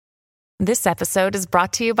This episode is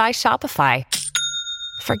brought to you by Shopify.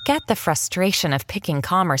 Forget the frustration of picking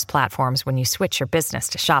commerce platforms when you switch your business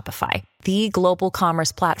to Shopify, the global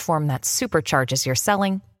commerce platform that supercharges your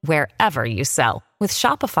selling wherever you sell. With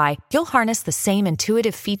Shopify, you'll harness the same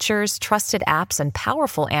intuitive features, trusted apps, and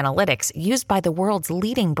powerful analytics used by the world's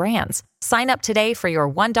leading brands. Sign up today for your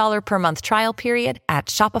 $1 per month trial period at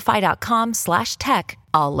shopify.com/tech,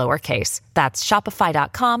 all lowercase. That's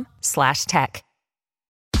shopify.com/tech.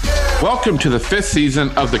 Welcome to the 5th season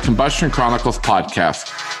of the Combustion Chronicles podcast,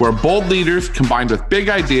 where bold leaders combined with big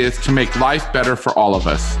ideas to make life better for all of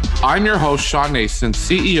us. I'm your host, Sean Nason,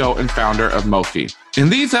 CEO and founder of Mofi. In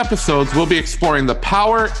these episodes, we'll be exploring the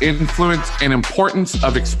power, influence, and importance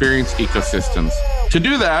of experience ecosystems. To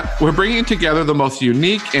do that, we're bringing together the most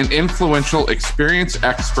unique and influential experience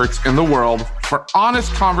experts in the world for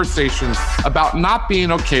honest conversations about not being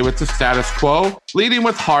okay with the status quo, leading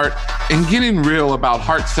with heart, and getting real about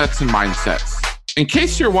heart sets and mindsets. In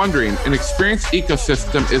case you're wondering, an experience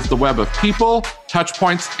ecosystem is the web of people, touch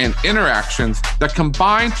points, and interactions that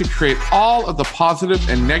combine to create all of the positive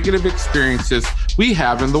and negative experiences we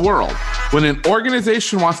have in the world. When an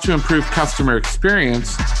organization wants to improve customer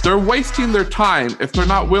experience, they're wasting their time if they're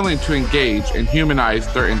not willing to engage and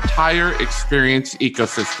humanize their entire experience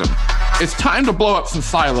ecosystem. It's time to blow up some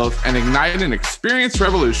silos and ignite an experience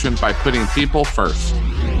revolution by putting people first.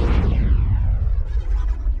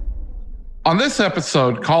 On this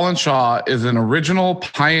episode, Colin Shaw is an original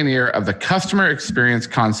pioneer of the customer experience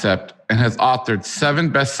concept and has authored 7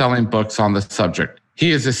 best-selling books on the subject. He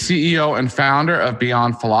is the CEO and founder of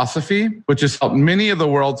Beyond Philosophy, which has helped many of the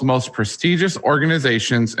world's most prestigious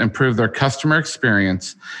organizations improve their customer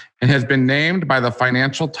experience, and has been named by the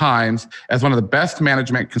Financial Times as one of the best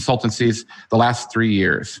management consultancies the last 3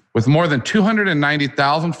 years. With more than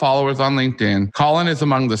 290,000 followers on LinkedIn, Colin is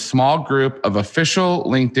among the small group of official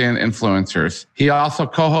LinkedIn influencers. He also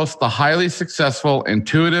co-hosts the highly successful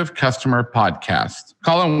Intuitive Customer podcast.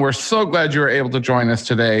 Colin, we're so glad you were able to join us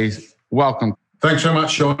today. Welcome. Thanks very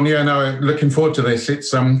much, Sean. Yeah, no, looking forward to this.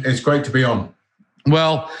 It's great to be on.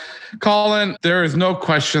 Well, Colin, there is no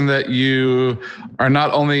question that you are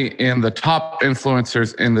not only in the top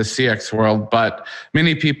influencers in the CX world, but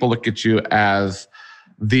many people look at you as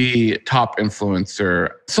the top influencer.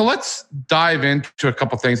 So let's dive into a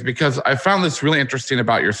couple things, because I found this really interesting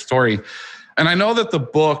about your story. And I know that the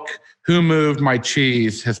book, Who Moved My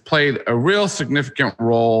Cheese, has played a real significant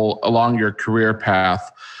role along your career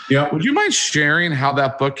path. Yeah. Would you mind sharing how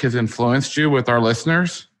that book has influenced you with our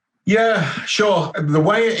listeners? Yeah, sure. The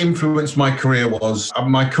way it influenced my career was,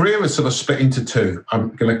 my career was sort of split into 2. I'm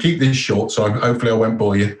going to keep this short, so hopefully I won't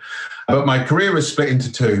bore you. But my career was split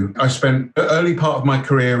into 2. I spent the early part of my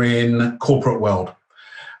career in corporate world.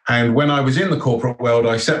 And when I was in the corporate world,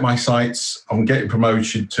 I set my sights on getting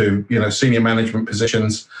promoted to, senior management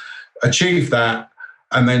positions, achieved that,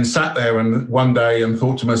 and then sat there and one day and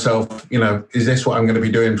thought to myself, is this what I'm going to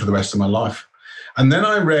be doing for the rest of my life? And then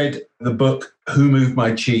I read the book, Who Moved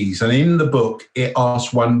My Cheese? And in the book, it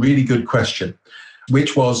asked one really good question,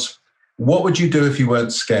 which was, what would you do if you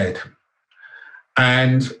weren't scared?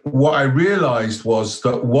 And what I realized was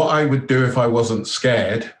that what I would do if I wasn't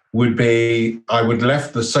scared would be, I would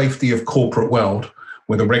left the safety of corporate world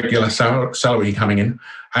with a regular salary coming in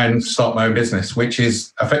and start my own business, which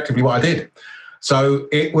is effectively what I did. So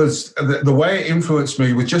it was, the way it influenced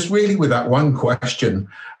me was just really with that one question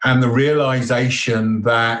and the realization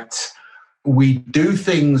that we do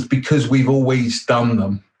things because we've always done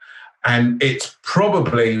them. And it's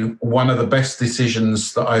probably one of the best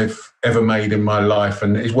decisions that I've ever made in my life.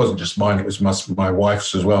 And it wasn't just mine, it was my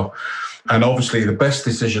wife's as well. And obviously the best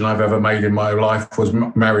decision I've ever made in my life was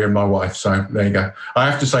marrying my wife. So there you go. I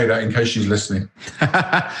have to say that in case she's listening.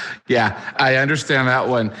 Yeah, I understand that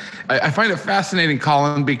one. I find it fascinating,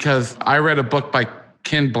 Colin, because I read a book by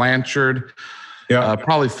Ken Blanchard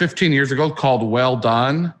probably 15 years ago called Well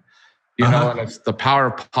Done. And it's the power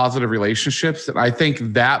of positive relationships. And I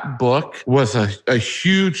think that book was a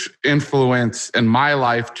huge influence in my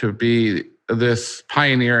life to be this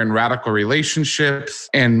pioneer in radical relationships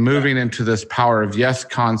and moving into this power of yes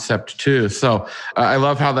concept too. So I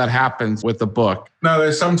love how that happens with the book. No,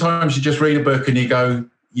 there's sometimes you just read a book and you go,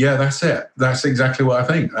 yeah, that's it. That's exactly what I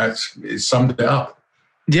think. It summed it up.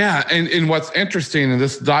 Yeah. And what's interesting, and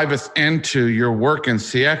this dives into your work in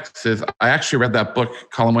CX, is I actually read that book,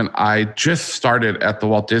 Colin, when I just started at the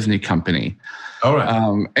Walt Disney Company. All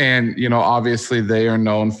right. And, obviously they are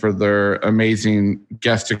known for their amazing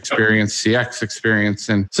guest experience, CX experience.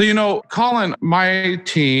 And so, Colin, my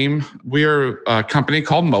team, we're a company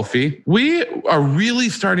called Mofi. We are really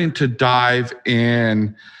starting to dive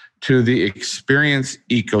in to the experience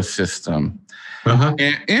ecosystem.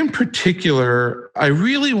 And in particular, I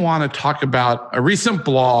really want to talk about a recent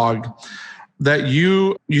blog that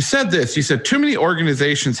you said this. You said, too many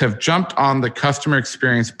organizations have jumped on the customer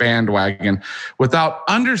experience bandwagon without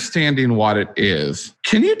understanding what it is.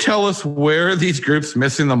 Can you tell us where these groups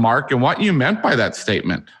missing the mark and what you meant by that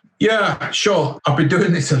statement? Yeah, sure. I've been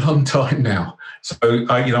doing this a long time now. So,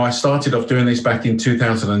 I started off doing this back in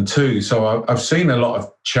 2002. So I've seen a lot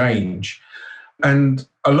of change. And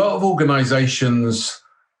a lot of organizations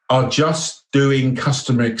are just doing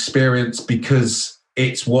customer experience because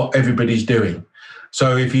it's what everybody's doing.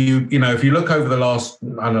 So if you look over the last,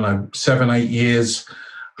 7-8 years,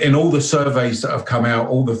 in all the surveys that have come out,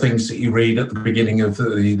 all the things that you read at the beginning of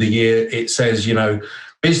the year, it says,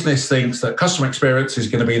 business thinks that customer experience is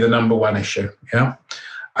going to be the number one issue. Yeah.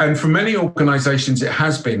 And for many organizations, it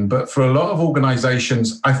has been. But for a lot of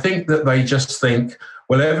organizations, I think that they just think,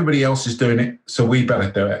 well, everybody else is doing it, so we better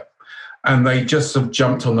do it. And they just have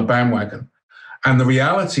jumped on the bandwagon. And the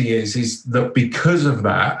reality is that because of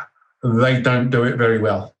that, they don't do it very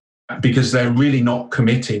well because they're really not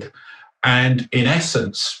committed. And in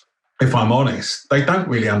essence, if I'm honest, they don't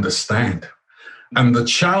really understand. And the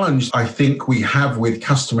challenge I think we have with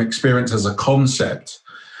customer experience as a concept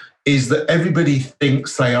is that everybody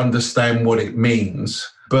thinks they understand what it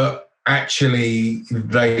means, but actually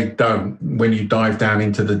they don't when you dive down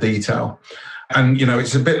into the detail. And,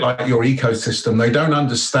 it's a bit like your ecosystem. They don't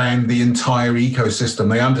understand the entire ecosystem.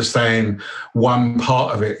 They understand one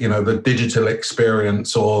part of it, the digital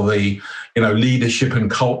experience or the, leadership and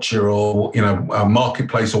culture or,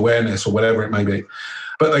 marketplace awareness or whatever it may be.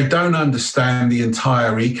 But they don't understand the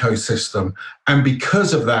entire ecosystem. And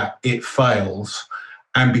because of that, it fails.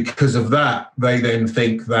 And because of that, they then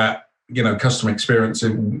think that, customer experience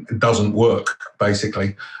doesn't work,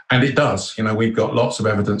 basically. And it does. We've got lots of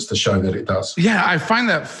evidence to show that it does. Yeah, I find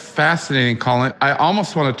that fascinating, Colin. I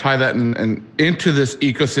almost want to tie that into this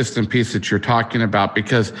ecosystem piece that you're talking about,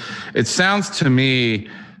 because it sounds to me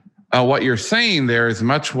what you're saying there is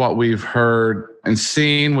much what we've heard and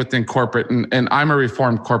seen within corporate. And I'm a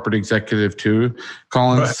reformed corporate executive too,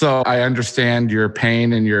 Colin. Right. So I understand your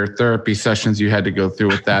pain and your therapy sessions you had to go through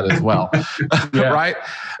with that as well. Right?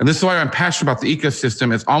 And this is why I'm passionate about the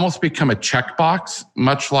ecosystem. It's almost become a checkbox,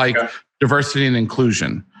 much like diversity and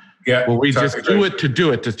inclusion. Yeah. Well, we just do it,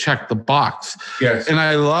 to check the box. Yes. And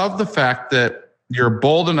I love the fact that you're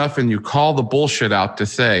bold enough and you call the bullshit out to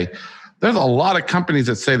say, there's a lot of companies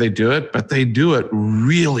that say they do it, but they do it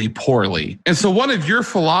really poorly. And so one of your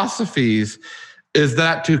philosophies is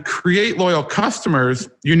that to create loyal customers,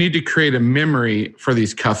 you need to create a memory for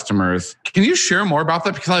these customers. Can you share more about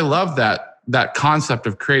that? Because I love that concept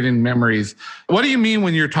of creating memories. What do you mean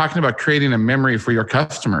when you're talking about creating a memory for your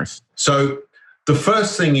customers? So the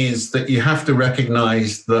first thing is that you have to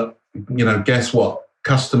recognize that, guess what?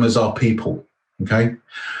 Customers are people, okay?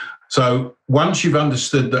 So once you've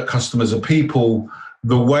understood that customers are people,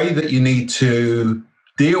 the way that you need to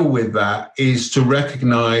deal with that is to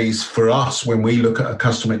recognize, for us, when we look at a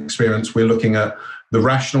customer experience, we're looking at the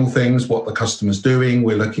rational things, what the customer's doing.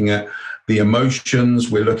 We're looking at the emotions.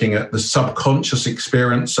 We're looking at the subconscious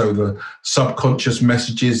experience, so the subconscious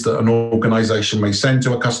messages that an organization may send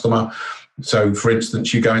to a customer. So, for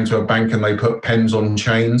instance, you go into a bank and they put pens on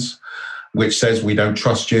chains, which says we don't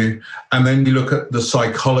trust you. And then you look at the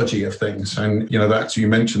psychology of things. And, that's, you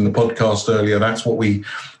mentioned the podcast earlier. That's what we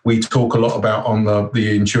talk a lot about on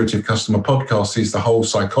the Intuitive Customer podcast, is the whole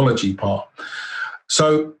psychology part.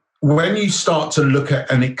 So when you start to look at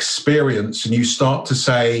an experience and you start to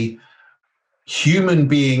say, human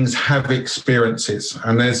beings have experiences.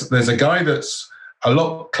 And there's a guy that's a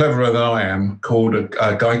lot cleverer than I am, called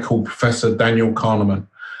a guy called Professor Daniel Kahneman.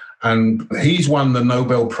 And he's won the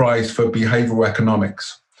Nobel Prize for Behavioral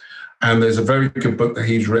Economics. And there's a very good book that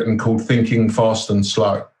he's written called Thinking Fast and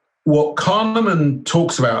Slow. What Kahneman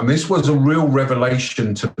talks about, and this was a real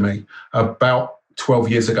revelation to me about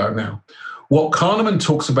 12 years ago now, what Kahneman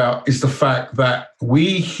talks about is the fact that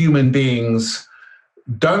we human beings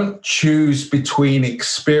don't choose between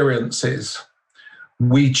experiences.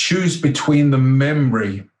 We choose between the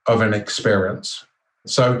memory of an experience.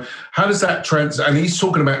 So how does that and he's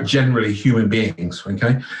talking about generally human beings,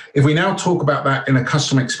 okay? If we now talk about that in a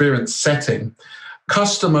customer experience setting,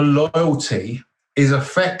 customer loyalty is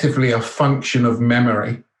effectively a function of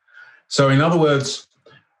memory. So in other words,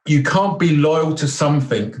 you can't be loyal to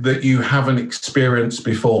something that you haven't experienced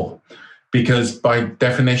before, because by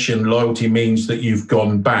definition, loyalty means that you've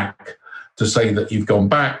gone back. To say that you've gone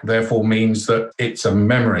back, therefore, means that it's a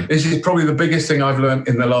memory. This is probably the biggest thing I've learned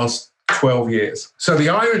in the last 12 years. So the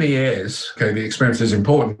irony is, okay, the experience is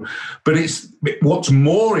important, but what's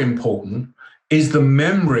more important is the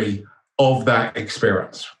memory of that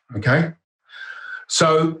experience, okay?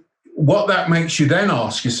 So what that makes you then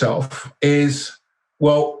ask yourself is,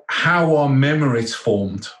 well, how are memories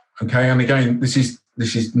formed? Okay, and again, this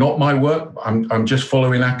is not my work. I'm just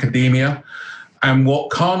following academia. And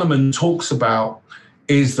what Kahneman talks about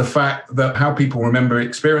is the fact that how people remember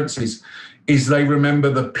experiences is they remember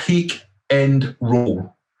the peak end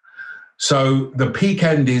rule. So the peak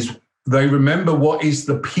end is they remember what is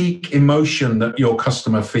the peak emotion that your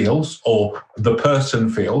customer feels or the person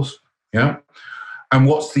feels, yeah? And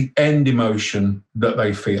what's the end emotion that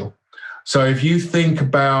they feel. So if you think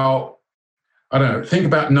about, I don't know, think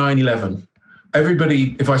about 9/11.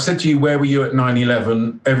 Everybody, if I said to you, where were you at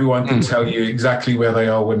 9/11? Everyone can tell you exactly where they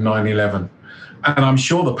are with 9/11. And I'm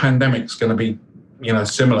sure the pandemic's going to be,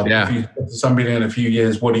 similar. Yeah. If you talk to somebody in a few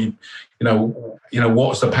years, what do you,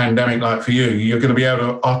 what's the pandemic like for you? You're going to be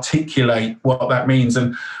able to articulate what that means.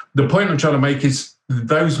 And the point I'm trying to make is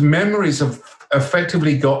those memories have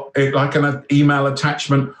effectively got like an email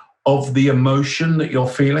attachment of the emotion that you're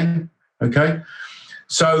feeling, okay?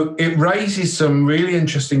 So it raises some really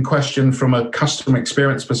interesting questions from a customer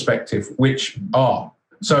experience perspective, which are,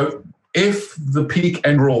 so if the peak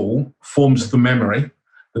end rule forms the memory,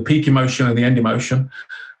 the peak emotion and the end emotion,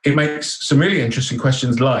 it makes some really interesting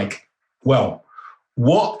questions like, well,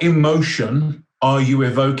 what emotion are you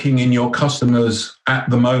evoking in your customers at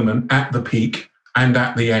the moment, at the peak and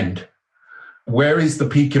at the end? Where is the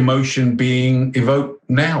peak emotion being evoked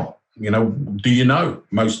now? Do you know?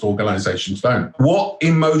 Most organizations don't. What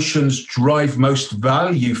emotions drive most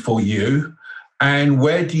value for you? And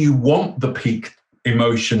where do you want the peak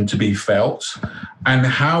emotion to be felt? And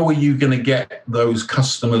how are you going to get those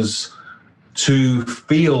customers to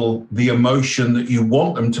feel the emotion that you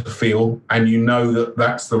want them to feel? And you know that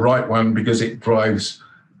that's the right one because it drives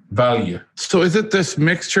value. So is it this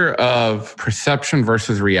mixture of perception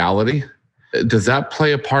versus reality? Does that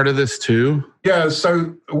play a part of this too? Yeah,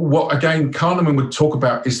 so what, again, Kahneman would talk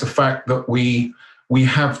about is the fact that we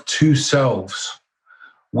have two selves.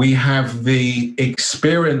 We have the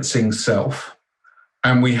experiencing self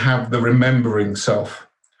and we have the remembering self.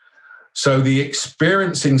 So the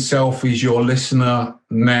experiencing self is your listener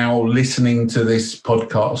now listening to this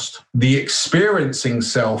podcast. The experiencing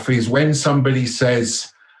self is when somebody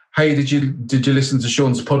says, hey, did you listen to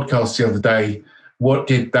Sean's podcast the other day? What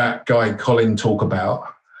did that guy Colin talk about?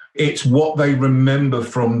 It's what they remember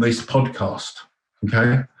from this podcast,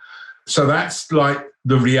 okay? So that's like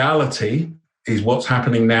the reality is what's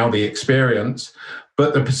happening now, the experience.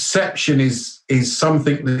 But the perception is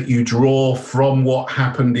something that you draw from what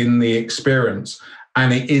happened in the experience.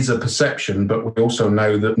 And it is a perception, but we also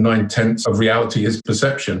know that 9/10 of reality is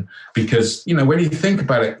perception. Because, when you think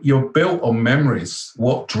about it, you're built on memories.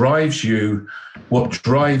 What drives you, what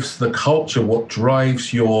drives the culture, what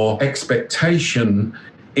drives your expectation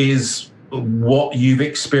is what you've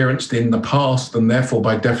experienced in the past. And therefore,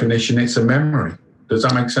 by definition, it's a memory. Does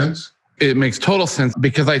that make sense? It makes total sense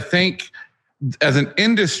because I think as an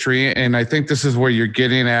industry, and I think this is where you're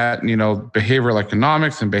getting at, behavioral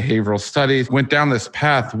economics and behavioral studies went down this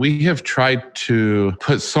path. We have tried to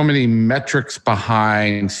put so many metrics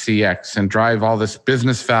behind CX and drive all this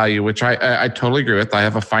business value, which I totally agree with. I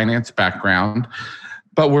have a finance background,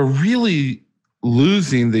 but we're really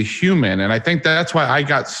losing the human. And I think that's why I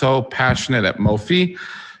got so passionate at Mofi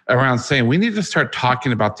around saying we need to start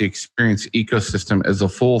talking about the experience ecosystem as a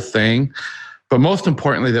full thing. But most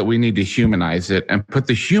importantly, that we need to humanize it and put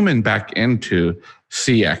the human back into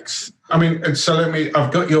CX. I mean, so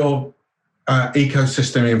I've got your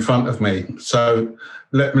ecosystem in front of me. So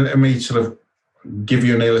let me sort of give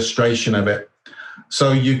you an illustration of it.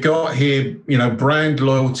 So you've got here, brand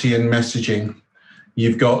loyalty and messaging.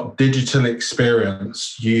 You've got digital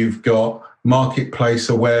experience. You've got marketplace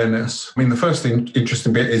awareness. I mean, the first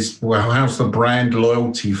interesting bit is, well, how's the brand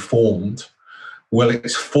loyalty formed? Well,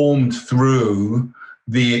 it's formed through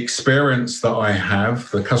the experience that I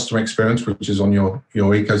have, the customer experience, which is on your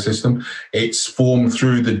ecosystem. It's formed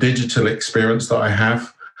through the digital experience that I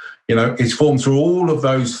have. It's formed through all of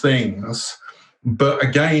those things. But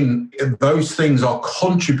again, those things are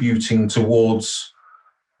contributing towards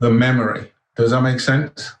the memory. Does that make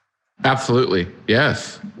sense? Absolutely.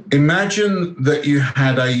 Yes. Imagine that you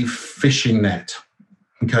had a fishing net,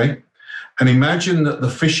 okay? And imagine that the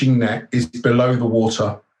fishing net is below the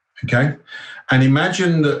water, okay? And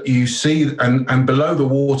imagine that you see, and below the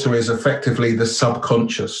water is effectively the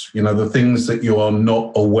subconscious, the things that you are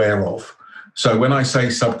not aware of. So when I say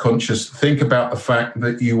subconscious, think about the fact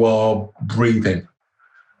that you are breathing,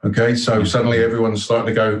 Okay, so suddenly everyone's starting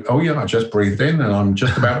to go, oh yeah, I just breathed in and I'm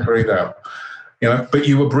just about to breathe out. But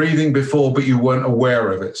you were breathing before, but you weren't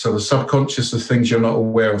aware of it. So the subconscious is things you're not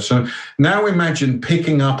aware of. So now imagine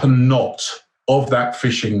picking up a knot of that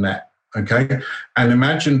fishing net, okay? And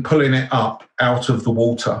imagine pulling it up out of the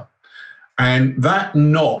water. And that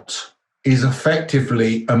knot is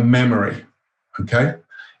effectively a memory, okay?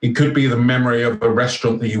 It could be the memory of a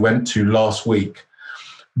restaurant that you went to last week.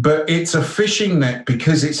 But it's a fishing net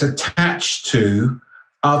because it's attached to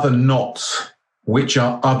other knots, which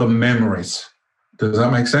are other memories. Does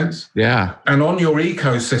that make sense? Yeah. And on your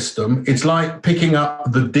ecosystem, it's like picking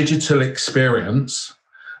up the digital experience,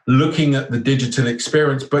 looking at the digital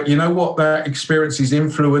experience. But you know what? That experience is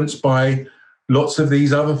influenced by lots of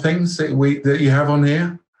these other things that you have on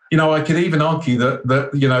here. I could even argue that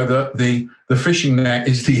the fishing net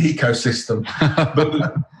is the ecosystem.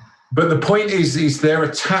 But the point is they're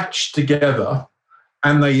attached together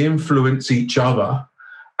and they influence each other.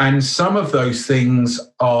 And some of those things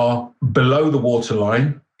are below the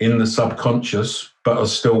waterline in the subconscious, but are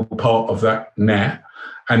still part of that net.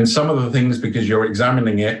 And some of the things, because you're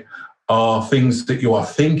examining it, are things that you are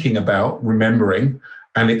thinking about, remembering,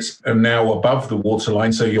 and it's now above the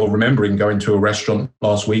waterline. So you're remembering going to a restaurant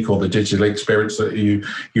last week or the digital experience that you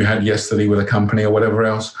had yesterday with a company or whatever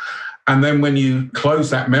else. And then when you close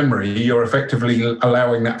that memory, you're effectively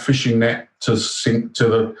allowing that fishing net to sink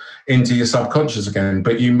into your subconscious again.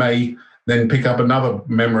 But you may then pick up another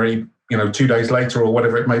memory, 2 days later or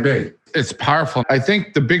whatever it may be. It's powerful. I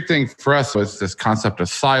think the big thing for us was this concept of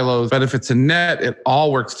silos. But if it's a net, it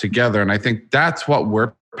all works together. And I think that's what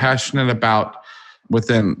we're passionate about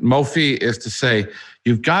within Mofi, is to say,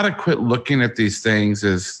 you've got to quit looking at these things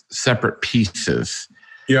as separate pieces.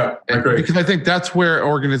 Yeah, I agree. Because I think that's where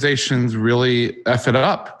organizations really F it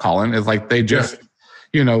up, Colin, is like they just,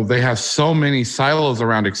 they have so many silos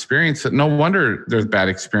around experience that no wonder there's bad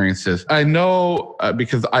experiences. I know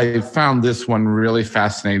because I found this one really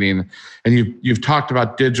fascinating, and you've talked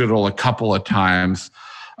about digital a couple of times.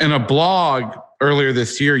 In a blog earlier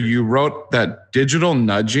this year, you wrote that digital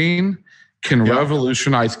nudging can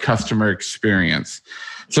revolutionize customer experience.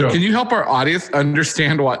 So Can you help our audience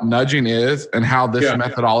understand what nudging is and how this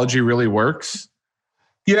methodology really works?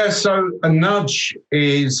 Yeah, so a nudge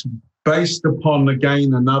is based upon,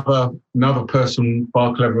 again, another person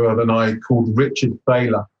far cleverer than I, called Richard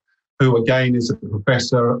Thaler, who again is a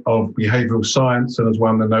professor of behavioral science and has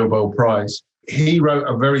won the Nobel Prize. He wrote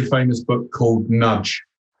a very famous book called Nudge.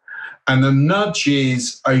 And the nudge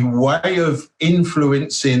is a way of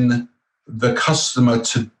influencing the customer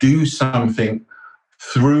to do something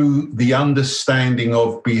through the understanding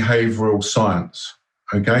of behavioral science,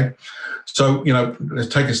 okay? So, let's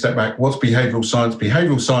take a step back. What's behavioral science?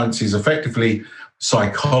 Behavioral science is effectively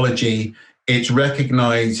psychology. It's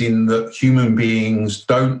recognizing that human beings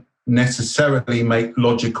don't necessarily make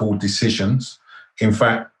logical decisions. In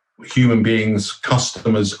fact, human beings,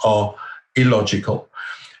 customers, are illogical.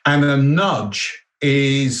 And a nudge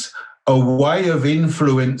is a way of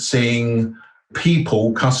influencing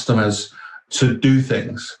people, customers, to do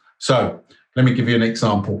things. So let me give you an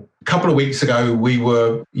example. A couple of weeks ago, we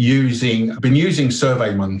were been using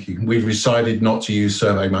SurveyMonkey. We've decided not to use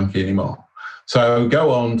SurveyMonkey anymore. So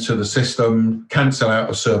go on to the system, cancel out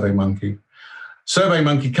of SurveyMonkey.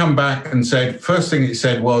 SurveyMonkey come back and said, first thing it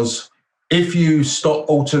said was, if you stop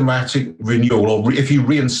automatic renewal, or if you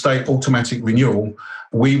reinstate automatic renewal,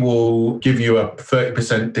 we will give you a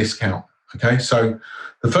 30% discount. Okay, so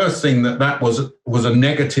the first thing that was a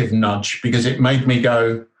negative nudge, because it made me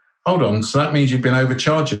go, hold on, so that means you've been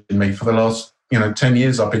overcharging me for the last 10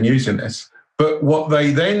 years I've been using this. But what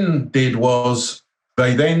they then did was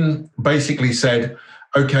they then basically said,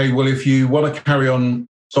 okay, well, if you want to carry on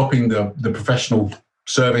stopping the professional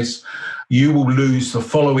service, you will lose the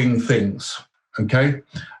following things, okay?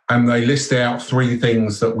 And they list out 3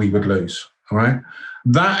 things that we would lose, all right?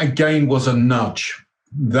 That, again, was a nudge.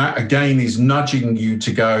 That, again, is nudging you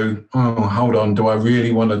to go, oh, hold on, do I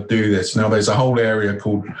really want to do this? Now, there's a whole area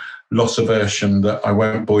called loss aversion that I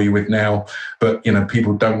won't bore you with now, but,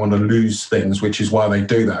 people don't want to lose things, which is why they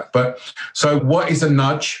do that. But so what is a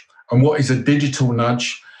nudge and what is a digital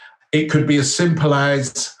nudge? It could be as simple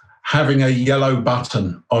as having a yellow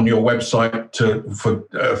button on your website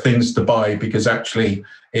for things to buy, because actually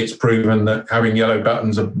it's proven that having yellow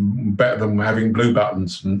buttons are better than having blue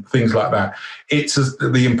buttons and things like that.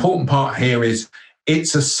 The important part here is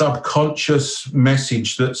it's a subconscious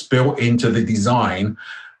message that's built into the design,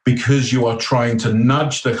 because you are trying to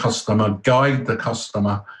nudge the customer, guide the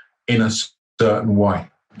customer in a certain way.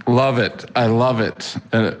 Love it. I love it.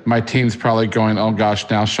 My team's probably going, oh gosh,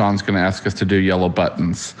 now Sean's going to ask us to do yellow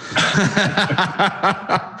buttons.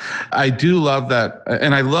 I do love that.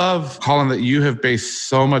 And I love, Colin, that you have based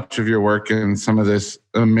so much of your work in some of this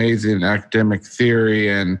amazing academic theory.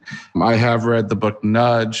 And I have read the book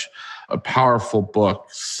Nudge, a powerful book.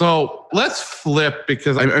 So let's flip,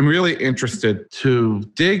 because I'm really interested to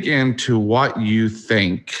dig into what you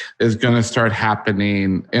think is going to start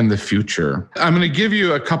happening in the future. I'm going to give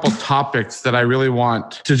you a couple topics that I really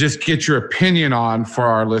want to just get your opinion on for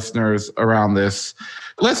our listeners around this.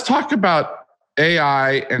 Let's talk about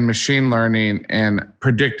AI and machine learning and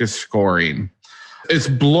predictive scoring. It's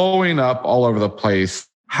blowing up all over the place.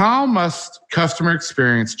 How must customer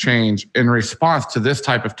experience change in response to this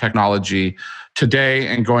type of technology today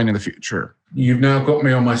and going in the future? You've now got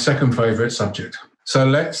me on my second favorite subject. So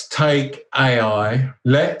let's take AI.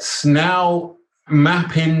 Let's now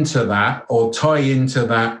map into that, or tie into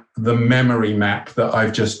that, the memory map that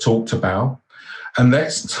I've just talked about. And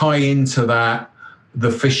let's tie into that the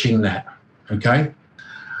phishing net, okay?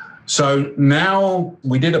 So now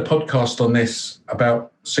we did a podcast on this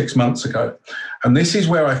about 6 months ago. And this is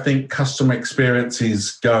where I think customer experience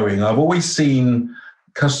is going. I've always seen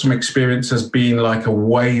customer experience as being like a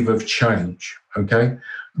wave of change, okay?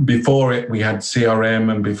 Before it, we had CRM,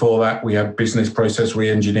 and before that, we had business process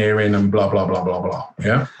re-engineering and blah, blah, blah, blah, blah,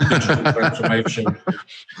 yeah? Digital transformation.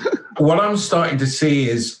 What I'm starting to see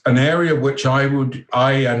is an area which I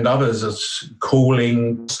and others are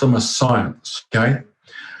calling customer science, okay?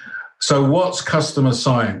 So what's customer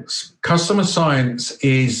science? Customer science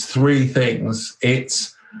is three things.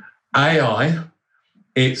 It's AI,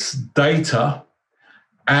 it's data,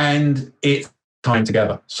 and it's tying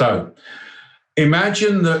together. So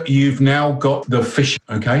imagine that you've now got the phishing,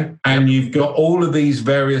 okay? And you've got all of these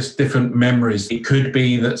various different memories. It could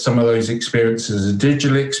be that some of those experiences are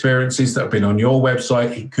digital experiences that have been on your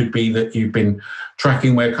website. It could be that you've been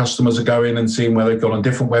tracking where customers are going and seeing where they've gone on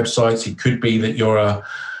different websites. It could be that you're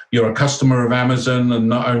a customer of Amazon. And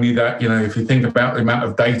not only that, if you think about the amount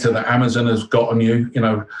of data that Amazon has got on you,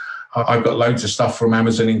 I've got loads of stuff from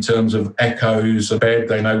Amazon in terms of echoes of bed.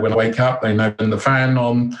 They know when I wake up, they know when the fan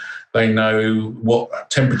on, they know what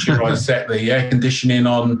temperature I set the air conditioning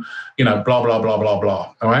on, blah, blah, blah, blah,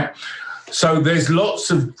 blah. All right. So there's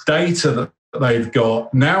lots of data that they've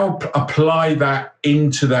got. Now apply that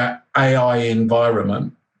into that AI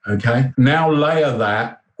environment. Okay. Now layer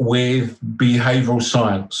that with behavioral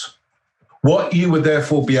science. What you would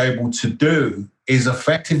therefore be able to do is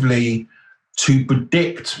effectively to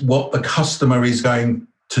predict what the customer is going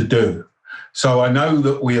to do. So I know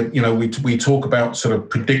that we talk about sort of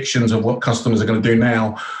predictions of what customers are going to do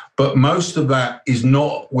now, but most of that is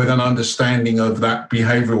not with an understanding of that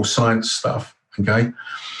behavioral science stuff, okay?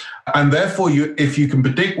 And therefore, if you can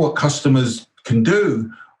predict what customers can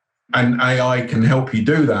do, and AI can help you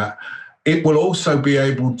do that, it will also be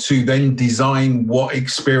able to then design what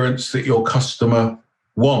experience that your customer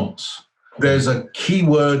wants. There's a key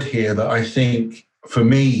word here that I think, for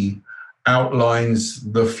me, outlines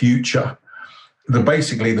the future.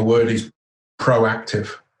 Basically, the word is proactive.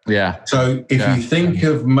 Yeah. So if you think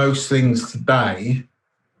of most things today,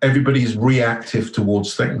 everybody's reactive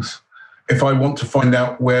towards things. If I want to find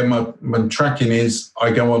out where my tracking is,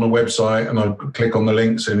 I go on a website and I click on the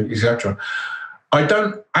links and etc. I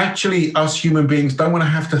don't actually, us human beings don't want to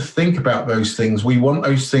have to think about those things. We want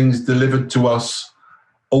those things delivered to us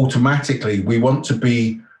automatically. We want to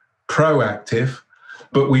be proactive,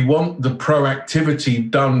 but we want the proactivity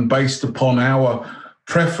done based upon our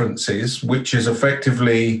preferences, which is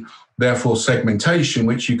effectively, therefore, segmentation,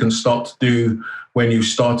 which you can start to do when you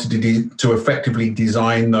started to effectively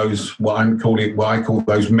design those, what I call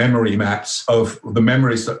those memory maps of the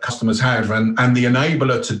memories that customers have. And the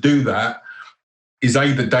enabler to do that is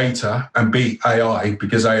A, the data, and B, AI,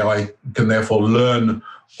 because AI can therefore learn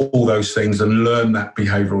all those things and learn that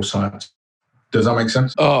behavioral science. Does that make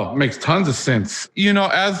sense? Oh, it makes tons of sense.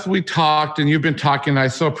 As we talked, and you've been talking, I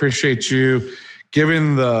so appreciate you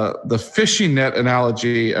giving the fishing net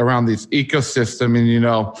analogy around this ecosystem.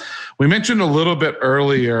 And, we mentioned a little bit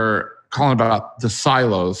earlier, Colin, about the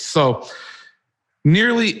silos. So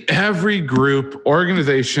nearly every group,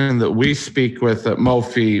 organization that we speak with at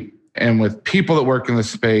Mophie and with people that work in the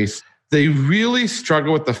space, they really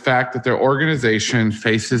struggle with the fact that their organization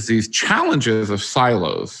faces these challenges of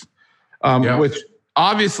silos, which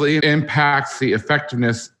obviously impacts the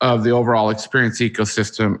effectiveness of the overall experience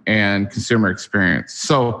ecosystem and consumer experience.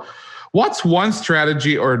 So what's one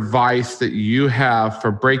strategy or advice that you have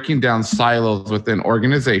for breaking down silos within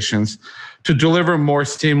organizations to deliver more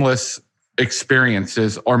seamless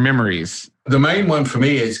experiences or memories The main one for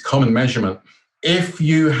me is common measurement. If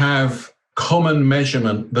you have common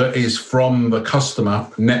measurement that is from the customer,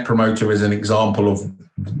 Net Promoter is an example of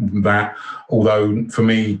that. Although for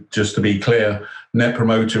me, just to be clear, Net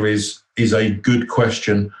Promoter is a good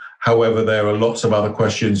question. However, there are lots of other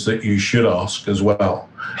questions that you should ask as well.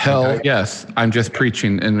 Hell yes. I'm just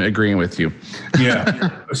preaching and agreeing with you.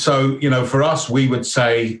 Yeah. So, for us, what we would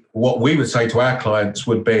say to our clients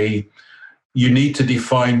would be, you need to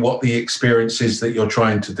define what the experience is that you're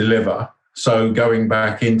trying to deliver. So going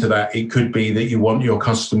back into that, it could be that you want your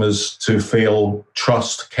customers to feel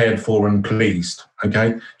trust, cared for, and pleased.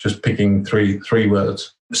 Okay. Just picking three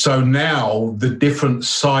words. So now the different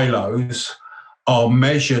silos are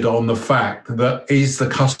measured on the fact that is the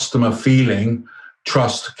customer feeling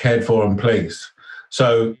trust, cared for, and pleased.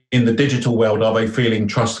 So in the digital world, are they feeling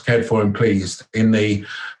trust, cared for, and pleased? In the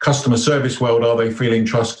customer service world, are they feeling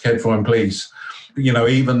trust, cared for, and pleased?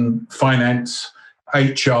 Even finance,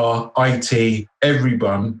 HR, IT,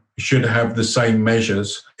 everyone should have the same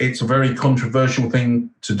measures. It's a very controversial thing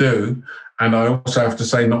to do. And I also have to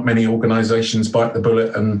say, not many organizations bite the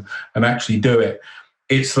bullet and actually do it.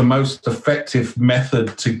 It's the most effective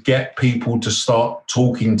method to get people to start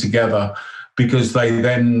talking together, because they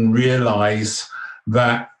then realize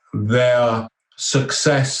that their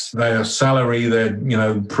success, their salary, their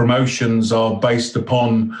promotions are based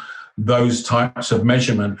upon those types of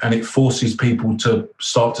measurement, and it forces people to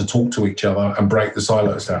start to talk to each other and break the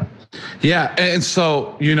silos down. Yeah. And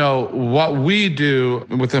so, what we do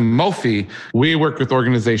within Mophie, we work with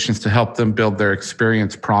organizations to help them build their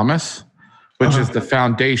experience promise, which is the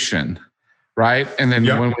foundation, right? And then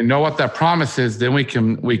when we know what that promise is, then we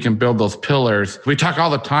can build those pillars. We talk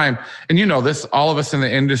all the time, and this, all of us in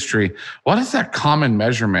the industry, what is that common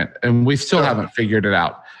measurement? And we still haven't figured it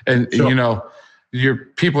out. And, your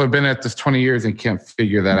people have been at this 20 years and can't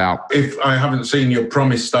figure that out. If I haven't seen your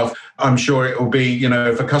promise stuff, I'm sure it will be,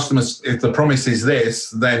 if the promise is this,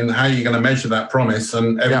 then how are you going to measure that promise?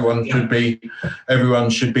 And everyone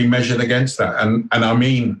should be measured against that. And I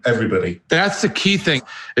mean, everybody. That's the key thing.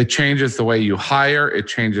 It changes the way you hire. It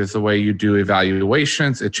changes the way you do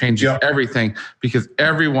evaluations. It changes everything, because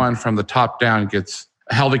everyone from the top down gets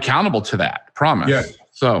held accountable to that promise. Yeah.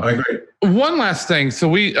 So I agree. One last thing. So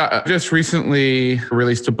we just recently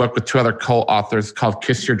released a book with 2 other co-authors called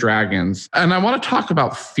Kiss Your Dragons. And I want to talk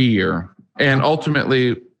about fear and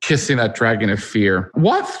ultimately kissing that dragon of fear.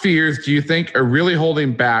 What fears do you think are really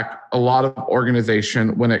holding back a lot of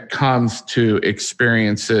organization when it comes to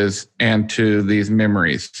experiences and to these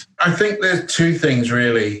memories? I think there's 2 things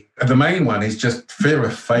really. The main one is just fear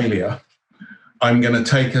of failure. I'm going to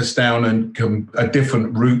take us down a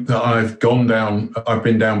different route that I've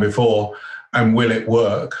been down before, and will it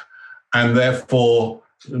work? And therefore,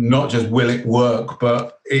 not just will it work,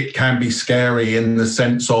 but it can be scary in the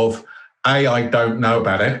sense of, A, I don't know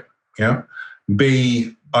about it. Yeah.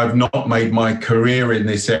 B, I've not made my career in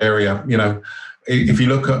this area. If you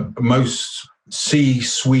look at most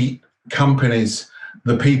C-suite companies,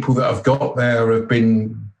 the people that have got there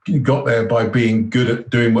got there by being good at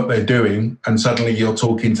doing what they're doing, and suddenly you're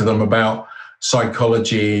talking to them about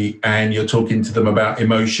psychology and you're talking to them about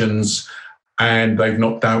emotions, and they've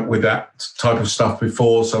not dealt with that type of stuff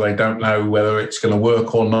before, so they don't know whether it's going to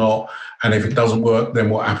work or not. And if it doesn't work, then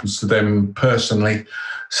what happens to them personally?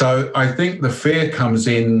 So I think the fear comes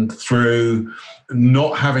in through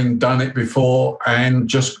not having done it before and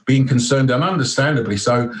just being concerned, and understandably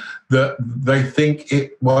so, that they think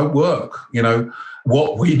it won't work.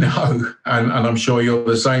 What we know, and I'm sure you're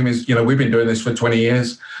the same, is, we've been doing this for 20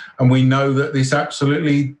 years, and we know that this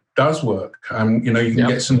absolutely does work. You can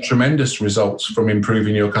get some tremendous results from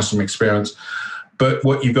improving your customer experience. But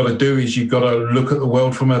what you've got to do is you've got to look at the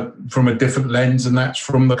world from a different lens, and that's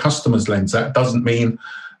from the customer's lens. That doesn't mean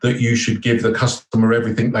that you should give the customer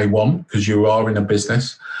everything they want, because you are in a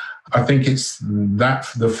business. I think it's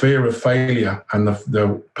the fear of failure, and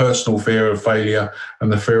the personal fear of failure,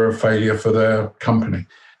 and the fear of failure for their company.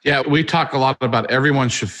 Yeah, we talk a lot about everyone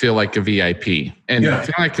should feel like a VIP. And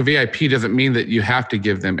feeling like a VIP doesn't mean that you have to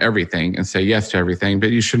give them everything and say yes to everything,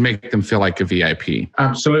 but you should make them feel like a VIP.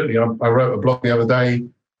 Absolutely. I wrote a blog the other day,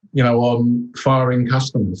 on firing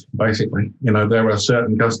customers, basically. There are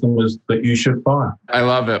certain customers that you should fire. I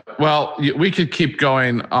love it. Well, we could keep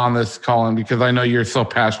going on this, Colin, because I know you're so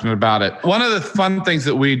passionate about it. One of the fun things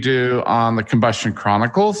that we do on the Combustion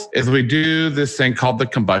Chronicles is we do this thing called the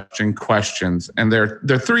Combustion Questions. And they're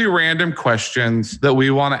 3 random questions that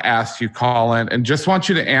we want to ask you, Colin, and just want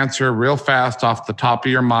you to answer real fast off the top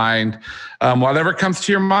of your mind, whatever comes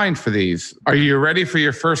to your mind for these. Are you ready for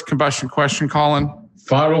your first combustion question, Colin?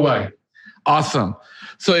 Fire away. Awesome.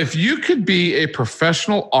 So if you could be a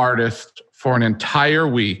professional artist for an entire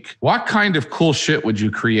week, what kind of cool shit would you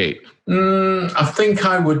create? I think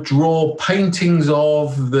I would draw paintings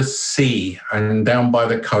of the sea and down by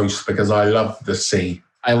the coast because I love the sea.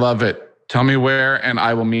 I love it. Tell me where and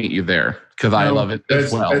I will meet you there because I love it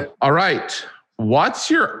as well. All right. What's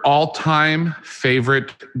your all-time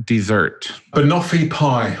favorite dessert? Banoffee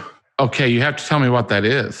pie. Okay, you have to tell me what that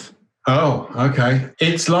is. Oh, okay.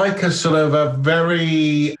 It's like a sort of a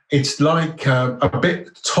bit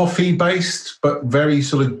toffee based, but very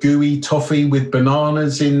sort of gooey toffee with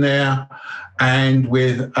bananas in there and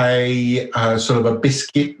with a sort of a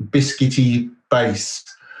biscuity base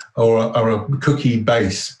or a cookie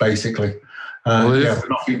base, basically.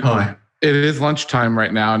 Banoffee pie. It is lunchtime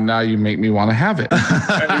right now, and now you make me want to have it. You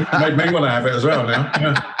made me want to have it as well now.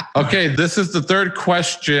 Yeah. Okay, this is the third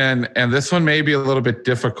question, and this one may be a little bit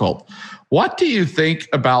difficult. What do you think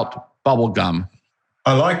about bubble gum?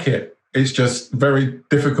 I like it. It's just very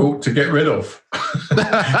difficult to get rid of.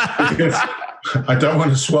 Because I don't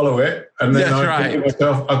want to swallow it. And then think to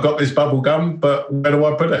myself, I've got this bubble gum, but where do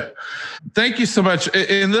I put it? Thank you so much.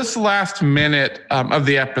 In this last minute of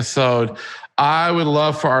the episode, I would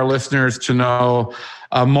love for our listeners to know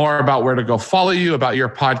more about where to go follow you, about your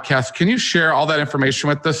podcast. Can you share all that information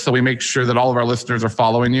with us so we make sure that all of our listeners are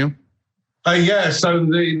following you? So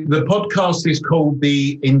the podcast is called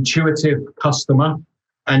The Intuitive Customer,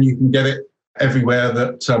 and you can get it everywhere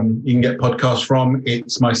that you can get podcasts from.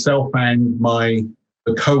 It's myself and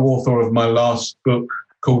the co-author of my last book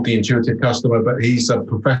called The Intuitive Customer, but he's a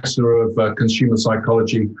professor of consumer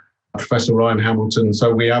psychology, Professor Ryan Hamilton.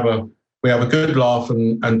 So we have a good laugh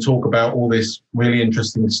and talk about all this really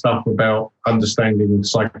interesting stuff about understanding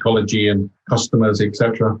psychology and customers,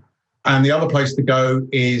 etc. And the other place to go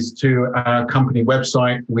is to our company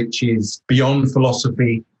website, which is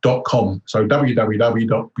beyondphilosophy.com. So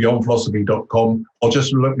www.beyondphilosophy.com, or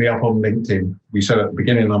just look me up on LinkedIn. We said at the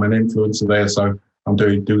beginning I'm an influencer there, so I'm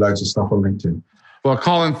do loads of stuff on LinkedIn. Well,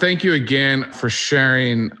 Colin, thank you again for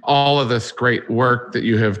sharing all of this great work that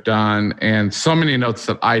you have done and so many notes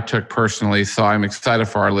that I took personally. So I'm excited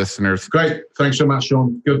for our listeners. Great. Thanks so much,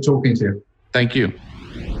 Sean. Good talking to you. Thank you.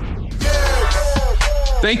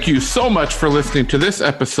 Thank you so much for listening to this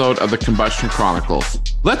episode of the Combustion Chronicles.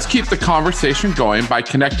 Let's keep the conversation going by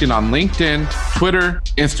connecting on LinkedIn, Twitter,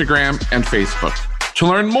 Instagram, and Facebook. To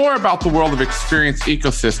learn more about the world of experience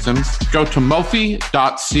ecosystems, go to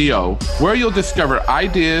mofi.co, where you'll discover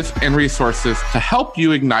ideas and resources to help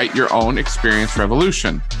you ignite your own experience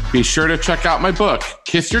revolution. Be sure to check out my book,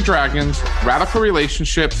 Kiss Your Dragons, Radical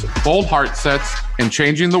Relationships, Bold Heart Sets, and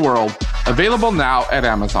Changing the World, available now at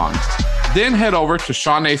Amazon. Then head over to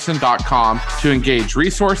SeanNason.com to engage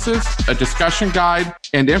resources, a discussion guide,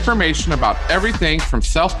 and information about everything from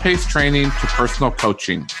self-paced training to personal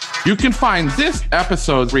coaching. You can find this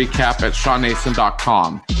episode's recap at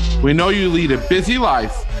SeanNason.com. We know you lead a busy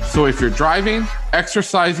life, so if you're driving,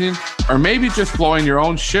 exercising, or maybe just blowing your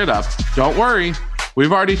own shit up, don't worry,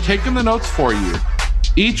 we've already taken the notes for you.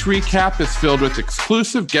 Each recap is filled with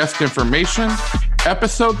exclusive guest information,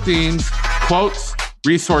 episode themes, quotes,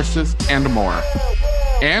 resources, and more.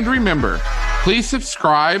 And remember, please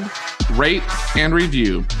subscribe, rate, and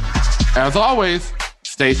review. As always,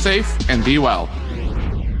 stay safe and be well.